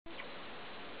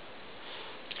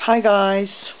Hi guys,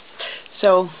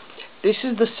 so this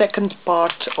is the second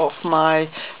part of my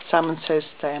Simon Says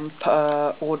stamp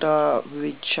order,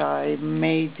 which I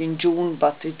made in June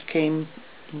but it came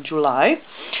in July.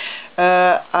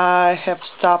 I have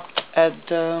stopped at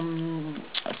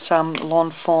some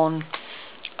lawn fawn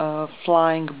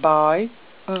flying by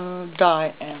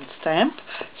die and stamp,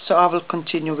 so I will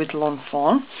continue with lawn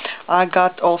fawn. I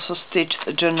got also stitched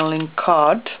a journaling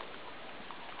card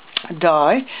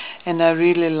die, and I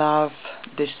really love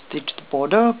this stitched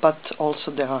border, but also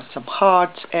there are some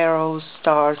hearts, arrows,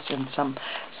 stars and some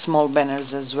small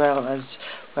banners as well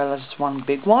as one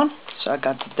big one, so I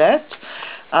got that.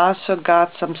 I also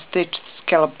got some stitched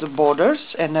scalloped borders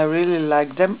and I really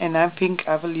like them, and I think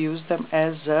I will use them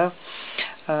as a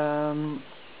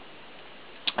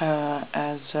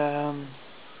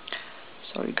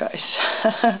sorry guys,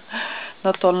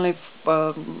 not only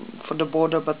for the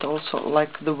border but also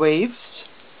like the waves,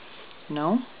 you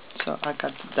know, so I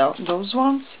got those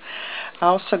ones. I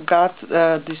also got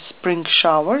this spring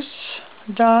showers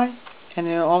die, and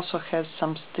it also has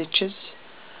some stitches,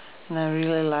 and I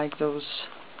really like those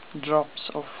drops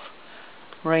of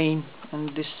rain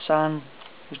and this sun,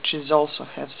 which is also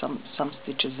have some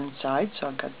stitches inside, so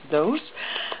I got those.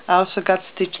 I also got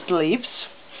stitched leaves.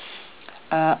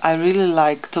 I really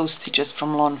like those stitches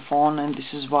from Lawn Fawn, and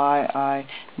this is why I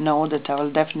know that I will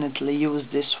definitely use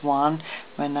this one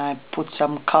when I put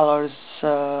some colors,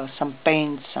 some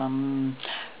paints, some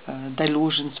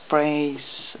dilution sprays,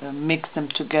 mix them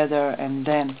together and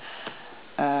then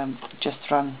just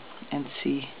run and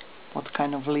see what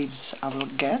kind of leaves I will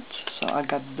get. So I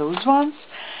got those ones,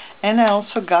 and I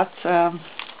also got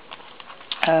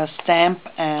a stamp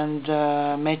and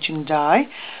matching die,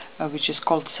 which is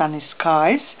called Sunny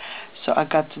Skies, so I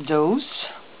got those.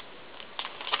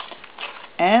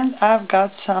 And I've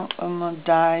got some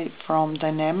die from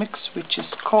Dynamics, which is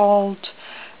called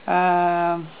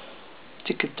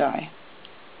ticket die,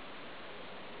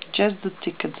 just the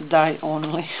ticket die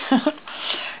only.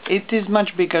 It is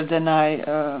much bigger than I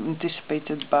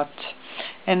anticipated,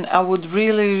 and I would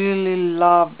really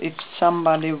love if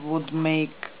somebody would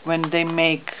make, when they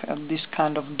make this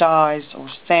kind of dies or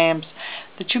stamps,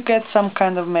 that you get some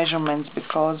kind of measurements,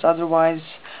 because otherwise,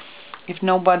 if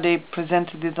nobody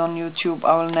presented it on YouTube,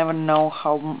 I will never know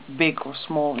how big or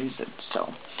small is it.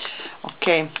 So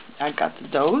okay, I got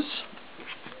those.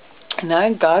 And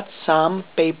I got some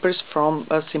papers from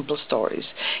Simple Stories.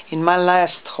 In my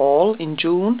last haul in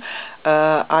June,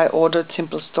 I ordered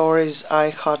Simple Stories I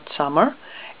Heart Summer,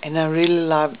 and I really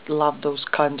love those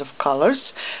kind of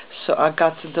colors, so I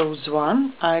got those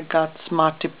one. I got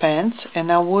Smarty Pants,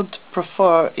 and I would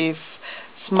prefer if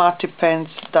Smarty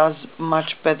Pants does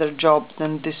much better job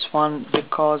than this one,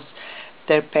 because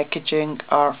their packaging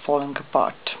are falling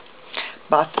apart.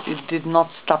 But it did not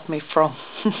stop me from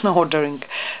ordering.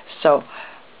 So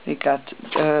we got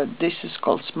this is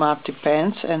called Smarty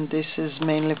Pants, and this is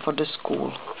mainly for the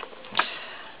school.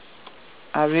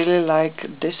 I really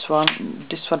like this one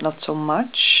not so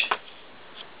much,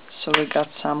 so we got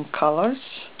some colors,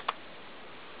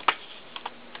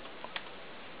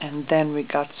 and then we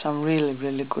got some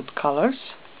really good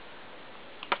colors.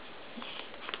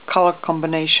 Color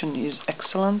combination is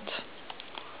excellent.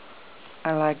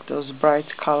 I like those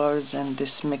bright colors and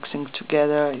this mixing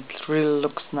together, it really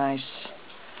looks nice.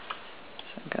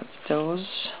 So I got those,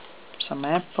 some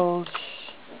apples.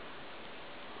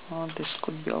 Oh, this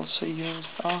could be also used.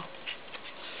 Oh,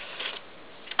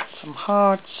 some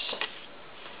hearts,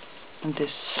 and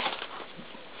this,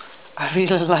 I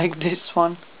really like this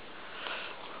one,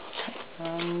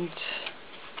 and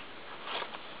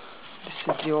this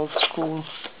is the old school,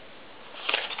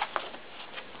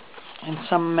 and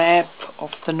some map of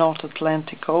the North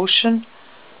Atlantic Ocean.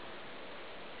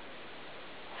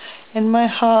 And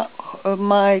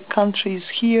my country is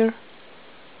here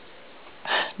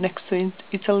next to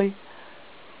Italy.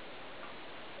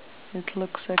 It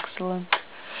looks excellent,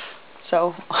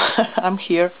 so I'm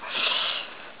here.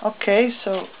 Okay,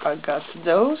 so I got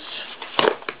those.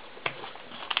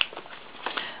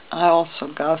 I also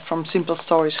got from Simple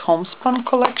Stories Homespun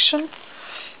collection.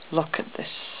 Look at this,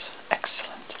 excellent.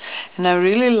 And I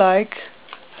really like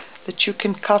that you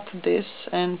can cut this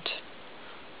and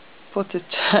put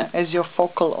it as your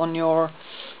focal on your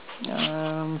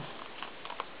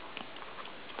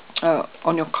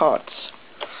cards.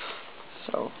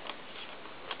 So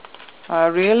I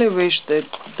really wish that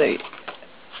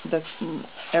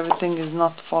everything is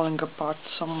not falling apart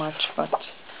so much, but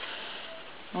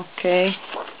okay.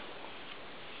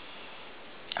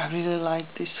 I really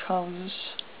like these houses.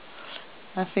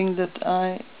 I think that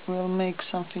I will make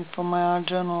something for my art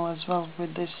journal as well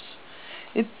with this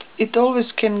it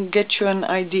always can get you an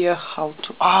idea how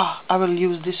to. I will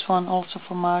use this one also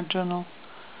for my journal.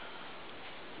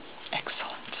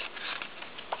 Excellent.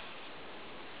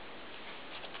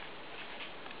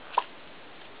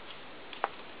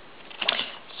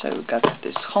 So we got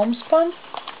this homespun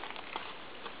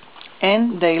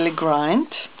and daily grind.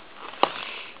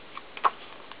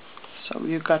 So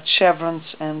you got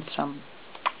chevrons and some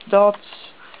dots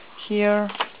here,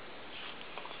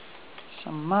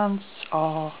 some months.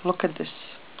 Oh, look at this.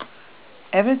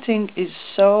 Everything is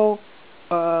so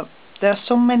there are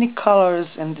so many colors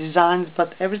and designs,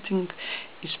 but everything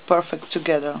is perfect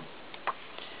together.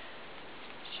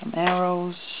 Some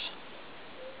arrows.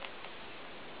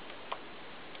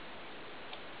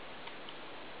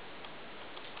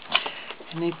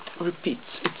 And it repeats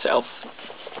itself.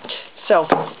 So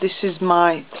this is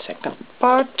my second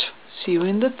part. See you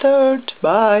in the third.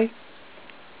 Bye.